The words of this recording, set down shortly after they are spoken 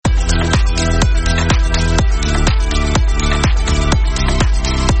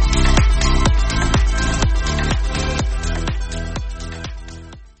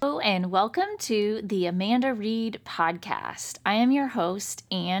welcome to the Amanda Reed podcast. I am your host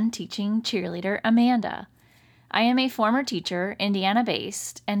and teaching cheerleader, Amanda. I am a former teacher,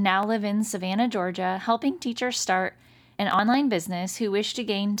 Indiana-based, and now live in Savannah, Georgia, helping teachers start an online business who wish to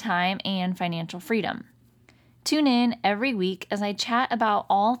gain time and financial freedom. Tune in every week as I chat about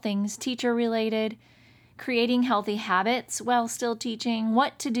all things teacher-related, creating healthy habits while still teaching,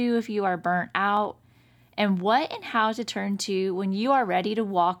 what to do if you are burnt out, and what and how to turn to when you are ready to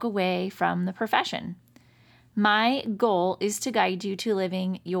walk away from the profession. My goal is to guide you to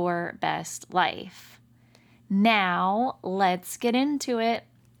living your best life. Now, let's get into it.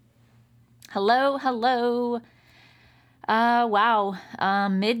 Hello.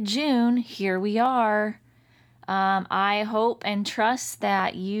 Mid-June, here we are. I hope and trust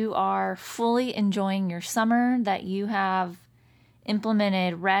that you are fully enjoying your summer, that you have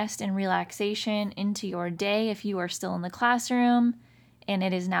implemented rest and relaxation into your day if you are still in the classroom and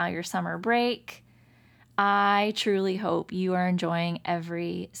it is now your summer break. I truly hope you are enjoying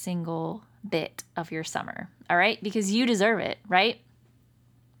every single bit of your summer, all right? Because you deserve it, right?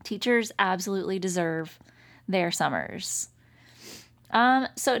 Teachers absolutely deserve their summers.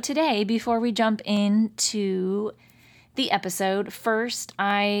 So today, before we jump into the episode, first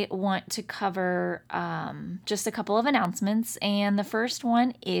I want to cover just a couple of announcements. And the first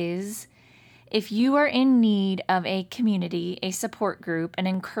one is, if you are in need of a community, a support group, an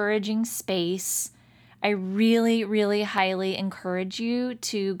encouraging space, I really, really highly encourage you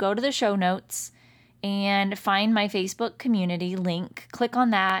to go to the show notes and find my Facebook community link. Click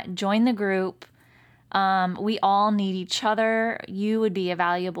on that, join the group. We all need each other. You would be a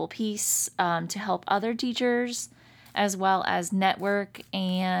valuable piece to help other teachers, as well as network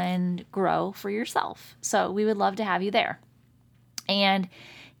and grow for yourself. So we would love to have you there. And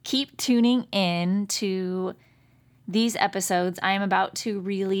keep tuning in to these episodes. I am about to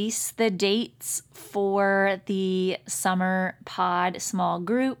release the dates for the Summer Pod small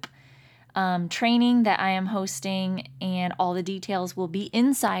group training that I am hosting, and all the details will be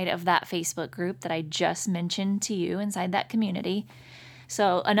inside of that Facebook group that I just mentioned to you inside that community.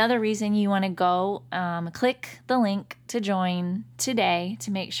 So another reason you want to go click the link to join today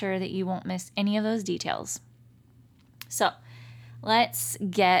to make sure that you won't miss any of those details. So let's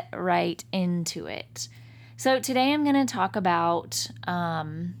get right into it. So today I'm going to talk about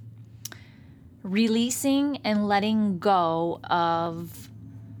releasing and letting go of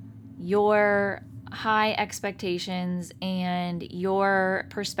your high expectations and your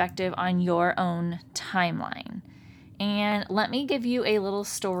perspective on your own timeline. And let me give you a little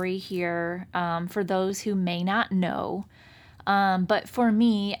story here for those who may not know. But for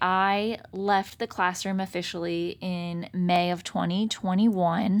me, I left the classroom officially in May of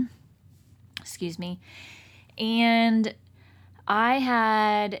 2021. And I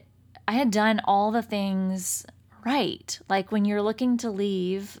had done all the things right. Like when you're looking to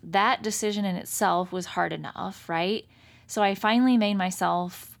leave, that decision in itself was hard enough, right? So I finally made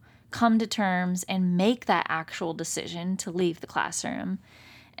myself come to terms and make that actual decision to leave the classroom.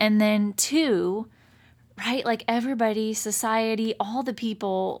 And then two, right, like everybody, society, all the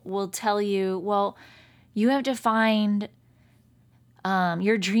people will tell you, well, you have to find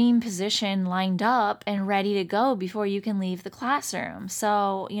your dream position lined up and ready to go before you can leave the classroom.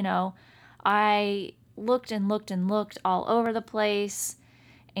 So, I looked all over the place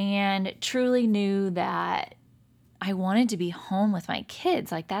and truly knew that I wanted to be home with my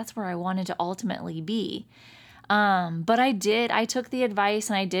kids. Like that's where I wanted to ultimately be. But I took the advice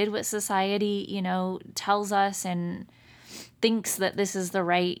and I did what society, tells us and thinks that this is the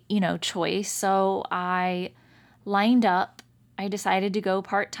right, choice. So I lined up, I decided to go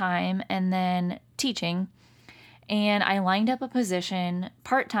part-time and then teaching. And I lined up a position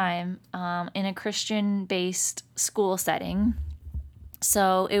part-time in a Christian-based school setting.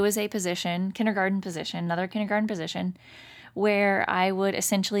 So it was a position, another kindergarten position, where I would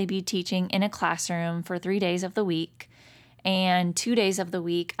essentially be teaching in a classroom for 3 days of the week. And 2 days of the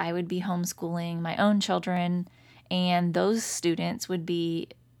week, I would be homeschooling my own children, and those students would be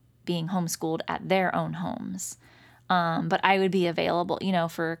being homeschooled at their own homes. But I would be available,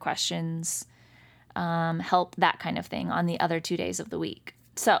 for questions, help, that kind of thing on the other 2 days of the week.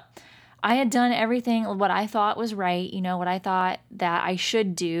 So I had done everything, what I thought was right, what I thought that I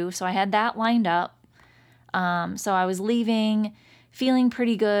should do. So I had that lined up. So I was leaving, feeling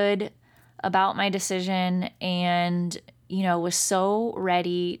pretty good about my decision and, was so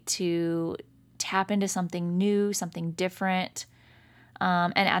ready to tap into something new, something different.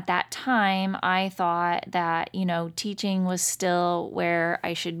 And at that time, I thought that, teaching was still where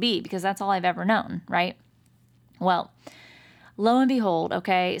I should be because that's all I've ever known, right? Well, lo and behold,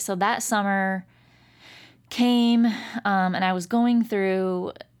 okay, so that summer came, and I was going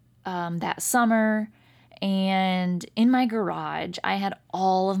through that summer, and in my garage, I had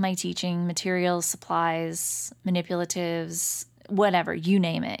all of my teaching materials, supplies, manipulatives, whatever, you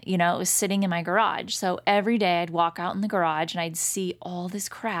name it. You know, it was sitting in my garage. So every day I'd walk out in the garage and I'd see all this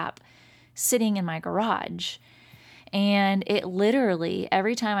crap sitting in my garage. And it literally,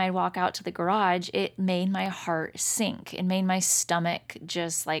 every time I'd walk out to the garage, it made my heart sink. It made my stomach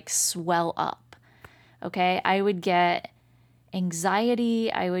just like swell up. Okay. I would get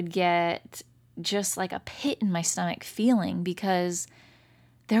anxiety. I would get just like a pit in my stomach feeling, because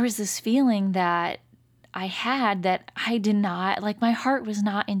there was this feeling that I had that I did not, like, my heart was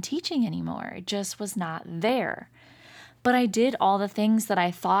not in teaching anymore. It just was not there. But I did all the things that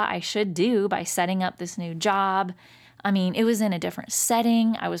I thought I should do by setting up this new job. I mean, it was in a different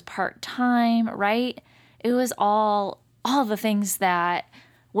setting. I was part-time, right? It was all the things that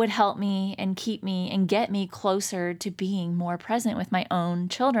would help me and keep me and get me closer to being more present with my own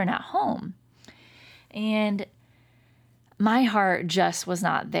children at home. And my heart just was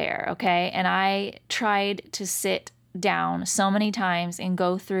not there, okay? And I tried to sit down so many times and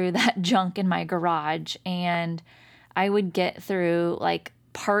go through that junk in my garage, and I would get through like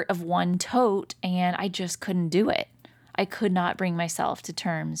part of one tote and I just couldn't do it. I could not bring myself to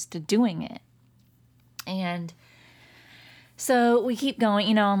terms to doing it. And so we keep going,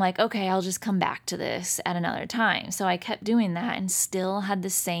 you know, I'm like, okay, I'll just come back to this at another time. So I kept doing that and still had the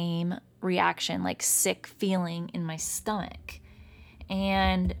same reaction, like sick feeling in my stomach.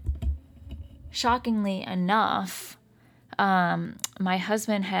 And shockingly enough, my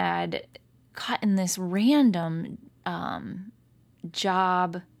husband had gotten this random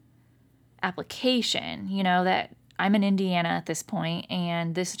job application, you know, that I'm in Indiana at this point,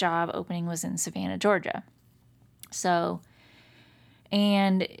 and this job opening was in Savannah, Georgia. So,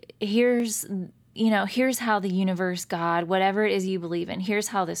 and here's how the universe, God, whatever it is you believe in, here's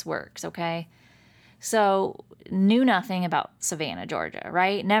how this works, okay? So, knew nothing about Savannah, Georgia,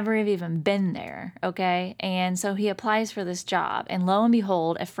 right? Never have even been there, okay? And so he applies for this job, and lo and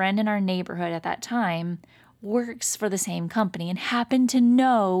behold, a friend in our neighborhood at that time works for the same company and happened to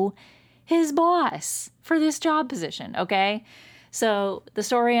know his boss for this job position, okay? So the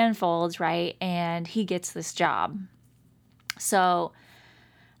story unfolds, right? And he gets this job. So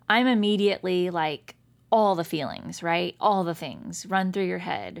I'm immediately like, all the feelings, right? All the things run through your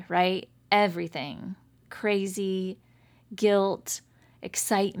head, right? Everything. Crazy, guilt,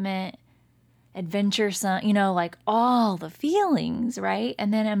 excitement, adventuresome, you know, like all the feelings, right?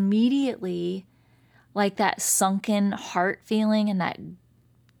 And then immediately, like that sunken heart feeling and that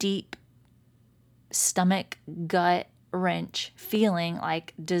deep stomach gut wrench feeling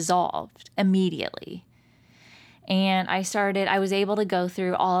like dissolved immediately. And I was able to go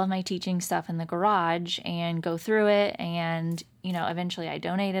through all of my teaching stuff in the garage and go through it. And, you know, eventually I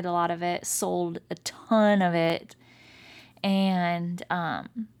donated a lot of it, sold a ton of it, and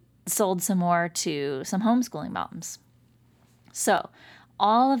sold some more to some homeschooling moms. So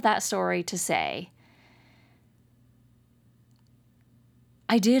all of that story to say,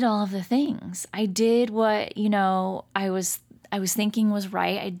 I did all of the things. I did what, you know, I was thinking was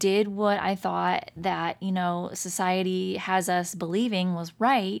right. I did what I thought that, you know, society has us believing was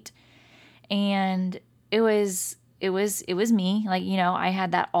right. And it was me. Like, you know, I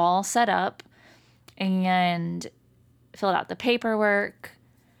had that all set up and filled out the paperwork,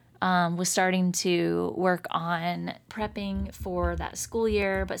 was starting to work on prepping for that school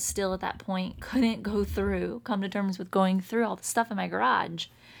year, but still at that point couldn't come to terms with going through all the stuff in my garage.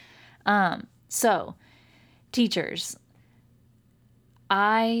 So teachers,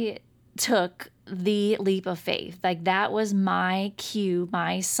 I took the leap of faith. Like, that was my cue,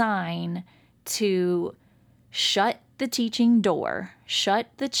 my sign to shut the teaching door, shut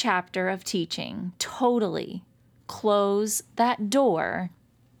the chapter of teaching, totally close that door,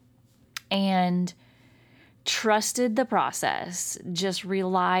 and trusted the process, just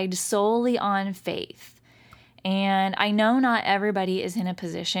relied solely on faith. And I know not everybody is in a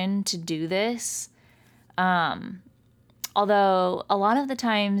position to do this. Although a lot of the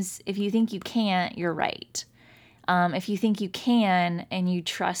times, if you think you can't, you're right. If you think you can and you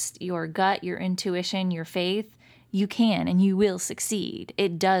trust your gut, your intuition, your faith, you can and you will succeed.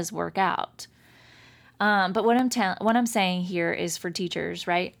 It does work out. But what I'm saying here is for teachers,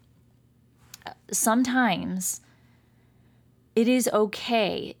 right? Sometimes it is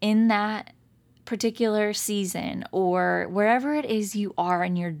okay in that particular season or wherever it is you are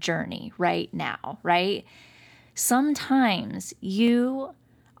in your journey right now, right? Sometimes you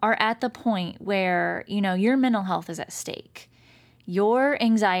are at the point where, you know, your mental health is at stake. your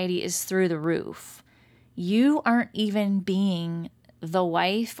anxiety is through the roof. You aren't even being the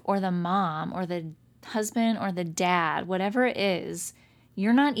wife or the mom or the husband or the dad, whatever it is.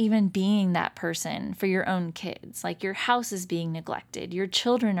 You're not even being that person for your own kids. Like your house is being neglected. Your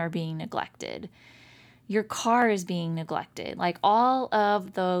children are being neglected. Your car is being neglected. Like all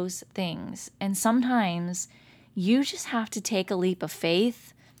of those things. And sometimes you just have to take a leap of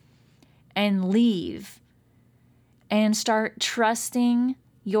faith and leave and start trusting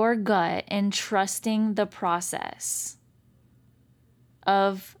your gut and trusting the process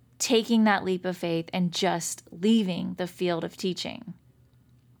of taking that leap of faith and just leaving the field of teaching.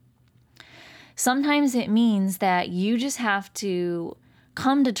 Sometimes it means that you just have to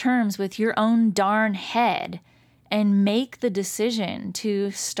come to terms with your own darn head and make the decision to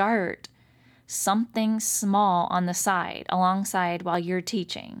start something small on the side, alongside while you're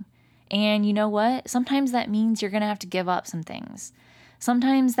teaching. And you know what? Sometimes that means you're going to have to give up some things.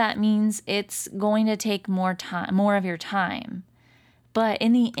 Sometimes that means it's going to take more time, more of your time. But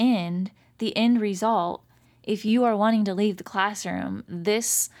in the end result, if you are wanting to leave the classroom,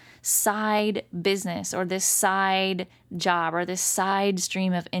 this side business or this side job or this side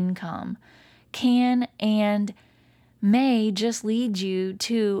stream of income can and may just lead you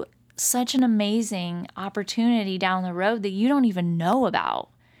to such an amazing opportunity down the road that you don't even know about.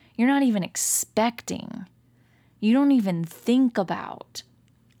 You're not even expecting. You don't even think about.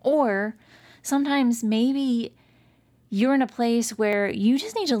 Or sometimes maybe you're in a place where you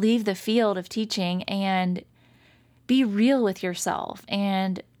just need to leave the field of teaching and be real with yourself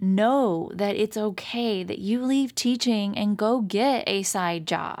and know that it's okay that you leave teaching and go get a side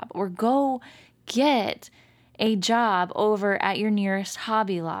job or go get a job over at your nearest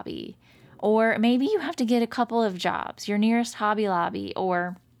Hobby Lobby. Or maybe you have to get a couple of jobs, your nearest Hobby Lobby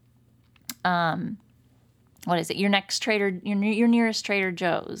or your nearest Trader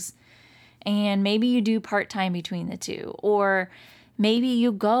Joe's. And maybe you do part-time between the two, or maybe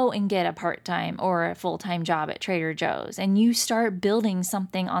you go and get a part-time or a full-time job at Trader Joe's and you start building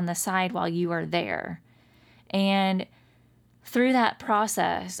something on the side while you are there. And through that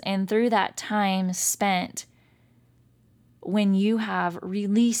process and through that time spent, when you have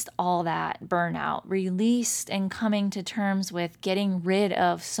released all that burnout, released and coming to terms with getting rid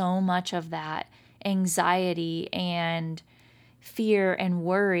of so much of that anxiety and fear and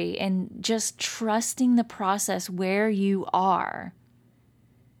worry and just trusting the process where you are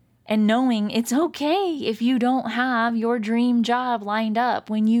and knowing it's okay if you don't have your dream job lined up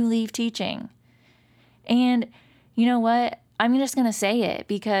when you leave teaching. And you know what? I'm just going to say it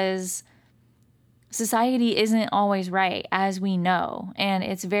because society isn't always right, as we know, and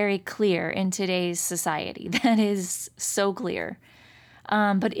it's very clear in today's society. That is so clear.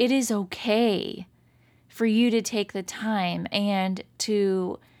 But it is okay for you to take the time and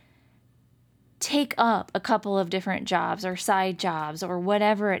to take up a couple of different jobs or side jobs or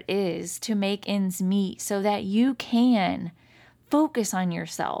whatever it is to make ends meet so that you can focus on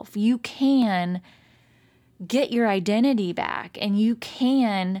yourself. You can get your identity back and you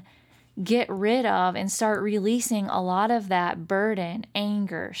can get rid of and start releasing a lot of that burden,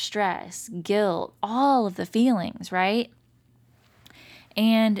 anger, stress, guilt, all of the feelings, right?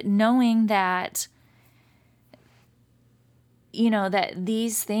 And knowing that that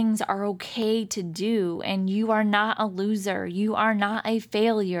these things are okay to do and you are not a loser, you are not a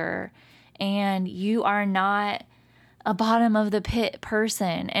failure, and you are not a bottom of the pit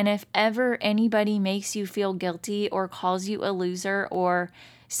person. And if ever anybody makes you feel guilty or calls you a loser or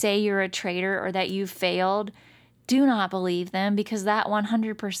say you're a traitor or that you failed, do not believe them because that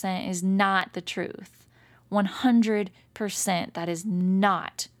 100% is not the truth. 100% that is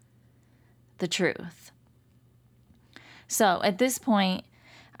not the truth. So at this point,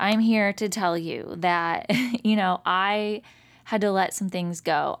 I'm here to tell you that, I had to let some things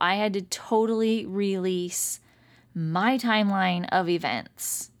go. I had to totally release my timeline of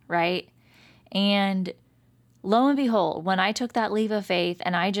events, right? And lo and behold, when I took that leap of faith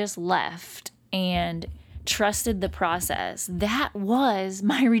and I just left and trusted the process, that was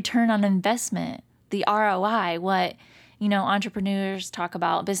my return on investment, the ROI, what, entrepreneurs talk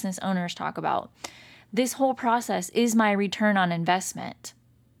about, business owners talk about. This whole process is my return on investment.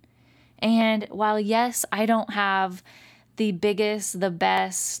 And while, yes, I don't have the biggest, the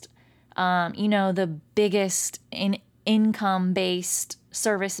best, the biggest income-based,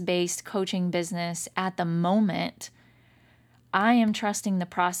 service-based coaching business at the moment, I am trusting the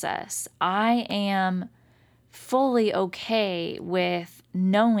process. I am fully okay with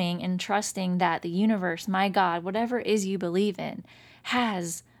knowing and trusting that the universe, my God, whatever it is you believe in,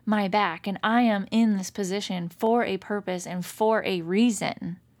 has my back, and I am in this position for a purpose and for a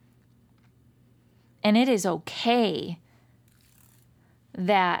reason. And it is okay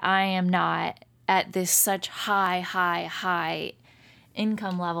that I am not at this such high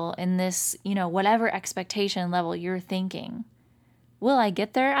income level in this, whatever expectation level you're thinking. Will I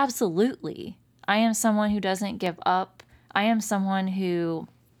get there? Absolutely. I am someone who doesn't give up. I am someone who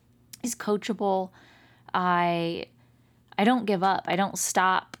is coachable. I don't give up. I don't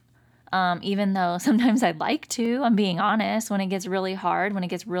stop. Even though sometimes I'd like to, I'm being honest, when it gets really hard, when it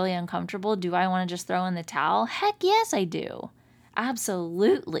gets really uncomfortable, do I want to just throw in the towel? Heck yes, I do.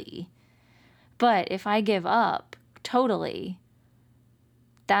 Absolutely. But if I give up totally,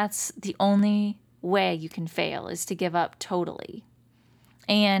 that's the only way you can fail, is to give up totally.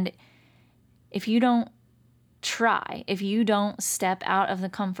 And if you don't try, if you don't step out of the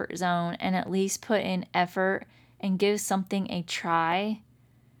comfort zone and at least put in effort and give something a try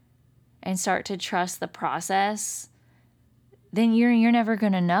and start to trust the process, then you're never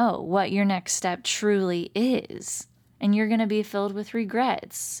going to know what your next step truly is. And you're going to be filled with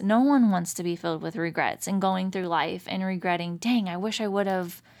regrets. No one wants to be filled with regrets and going through life and regretting, dang, I wish I would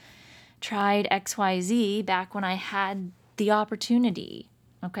have tried XYZ back when I had the opportunity.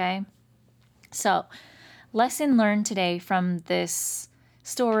 Okay? So, lesson learned today from this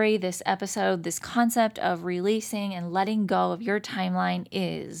story, this episode, this concept of releasing and letting go of your timeline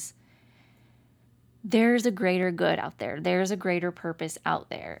is there's a greater good out there. There's a greater purpose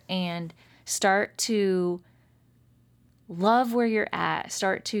out there. And start to love where you're at.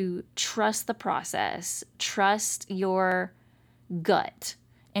 Start to trust the process. Trust your gut.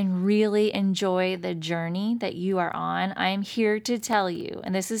 And really enjoy the journey that you are on. I am here to tell you,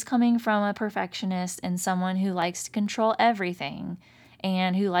 and this is coming from a perfectionist and someone who likes to control everything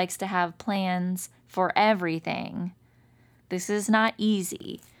and who likes to have plans for everything. This is not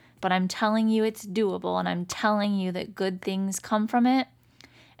easy, but I'm telling you it's doable, and I'm telling you that good things come from it,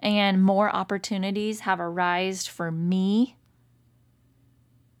 and more opportunities have arisen for me,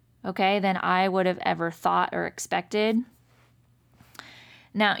 okay, than I would have ever thought or expected.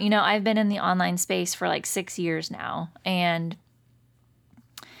 Now, I've been in the online space for like 6 years now, and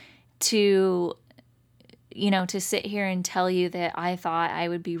to sit here and tell you that I thought I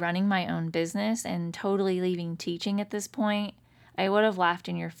would be running my own business and totally leaving teaching at this point, I would have laughed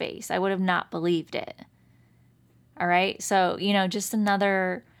in your face. I would have not believed it. All right. So, just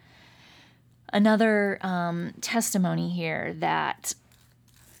another testimony here that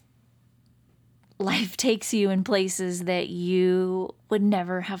life takes you in places that you would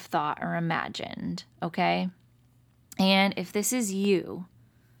never have thought or imagined, okay? And if this is you,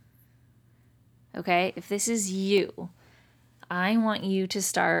 I want you to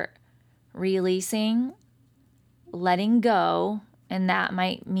start releasing, letting go, and that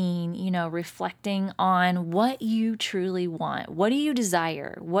might mean, reflecting on what you truly want. What do you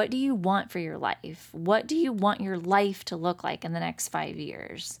desire? What do you want for your life? What do you want your life to look like in the next 5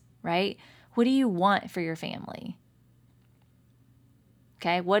 years, right? What do you want for your family?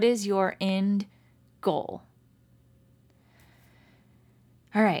 Okay, what is your end goal?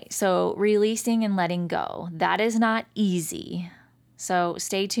 All right, so releasing and letting go. That is not easy. So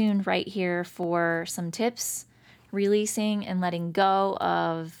stay tuned right here for some tips. Releasing and letting go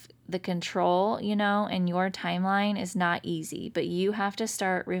of the control, and your timeline is not easy, but you have to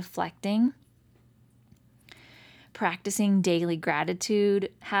start reflecting, practicing daily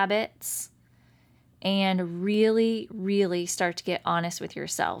gratitude habits, and really, really start to get honest with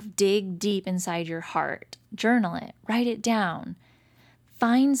yourself. Dig deep inside your heart. Journal it. Write it down.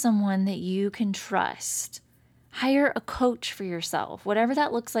 Find someone that you can trust. Hire a coach for yourself, whatever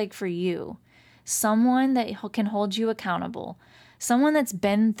that looks like for you. Someone that can hold you accountable. Someone that's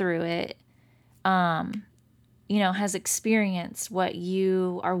been through it, has experienced what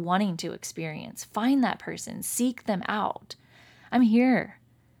you are wanting to experience. Find that person. Seek them out. I'm here.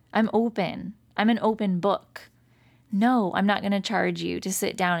 I'm open. I'm an open book. No, I'm not going to charge you to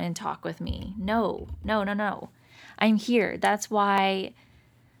sit down and talk with me. No. I'm here. That's why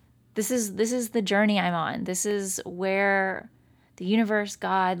this is the journey I'm on. This is where the universe,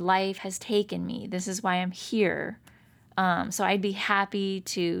 God, life has taken me. This is why I'm here. So I'd be happy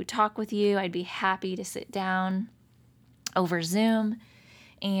to talk with you. I'd be happy to sit down over Zoom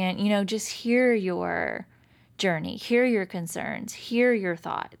and, just hear your journey, hear your concerns, hear your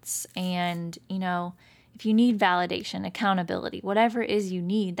thoughts. And, if you need validation, accountability, whatever it is you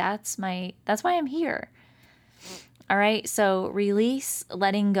need, that's why I'm here. All right. So release,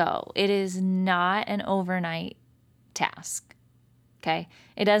 letting go. It is not an overnight task. Okay.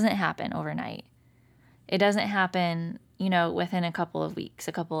 It doesn't happen overnight. It doesn't happen, within a couple of weeks,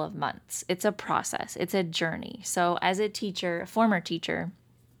 a couple of months. It's a process. It's a journey. So as a teacher, a former teacher,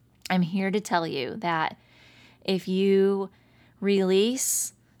 I'm here to tell you that if you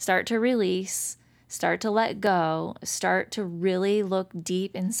start to release, start to let go, start to really look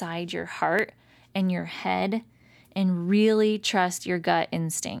deep inside your heart and your head and really trust your gut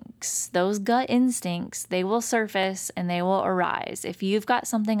instincts. Those gut instincts, they will surface and they will arise. If you've got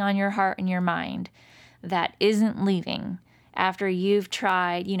something on your heart and your mind that isn't leaving after you've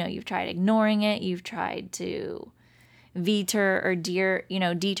tried ignoring it, you've tried to detour,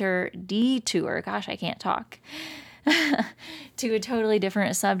 gosh, I can't talk, to a totally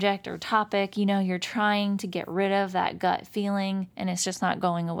different subject or topic, you're trying to get rid of that gut feeling and it's just not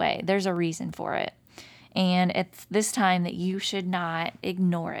going away. There's a reason for it. And it's this time that you should not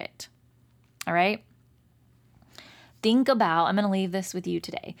ignore it. All right? I'm going to leave this with you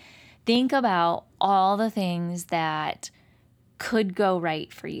today. Think about all the things that could go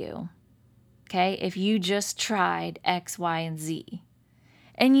right for you. Okay? If you just tried X, Y, and Z.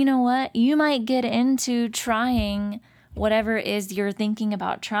 And you know what? You might get into trying whatever it is you're thinking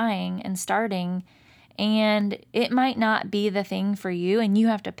about trying and starting, and it might not be the thing for you, and you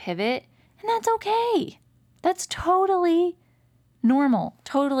have to pivot, and that's okay. That's totally normal,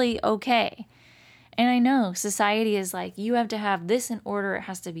 totally okay. And I know society is like, you have to have this in order, it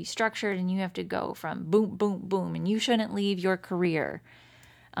has to be structured, and you have to go from boom, boom, boom, and you shouldn't leave your career,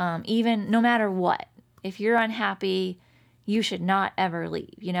 even no matter what. If you're unhappy, you should not ever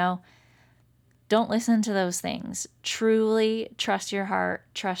leave, Don't listen to those things. Truly trust your heart,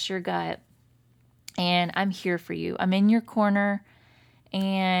 trust your gut, and I'm here for you. I'm in your corner,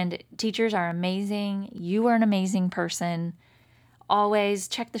 and teachers are amazing. You are an amazing person. Always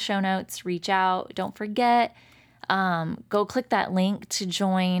check the show notes, reach out. Don't forget, go click that link to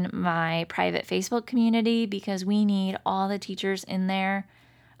join my private Facebook community because we need all the teachers in there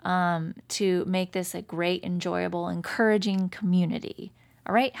to make this a great, enjoyable, encouraging community.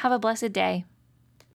 All right, have a blessed day.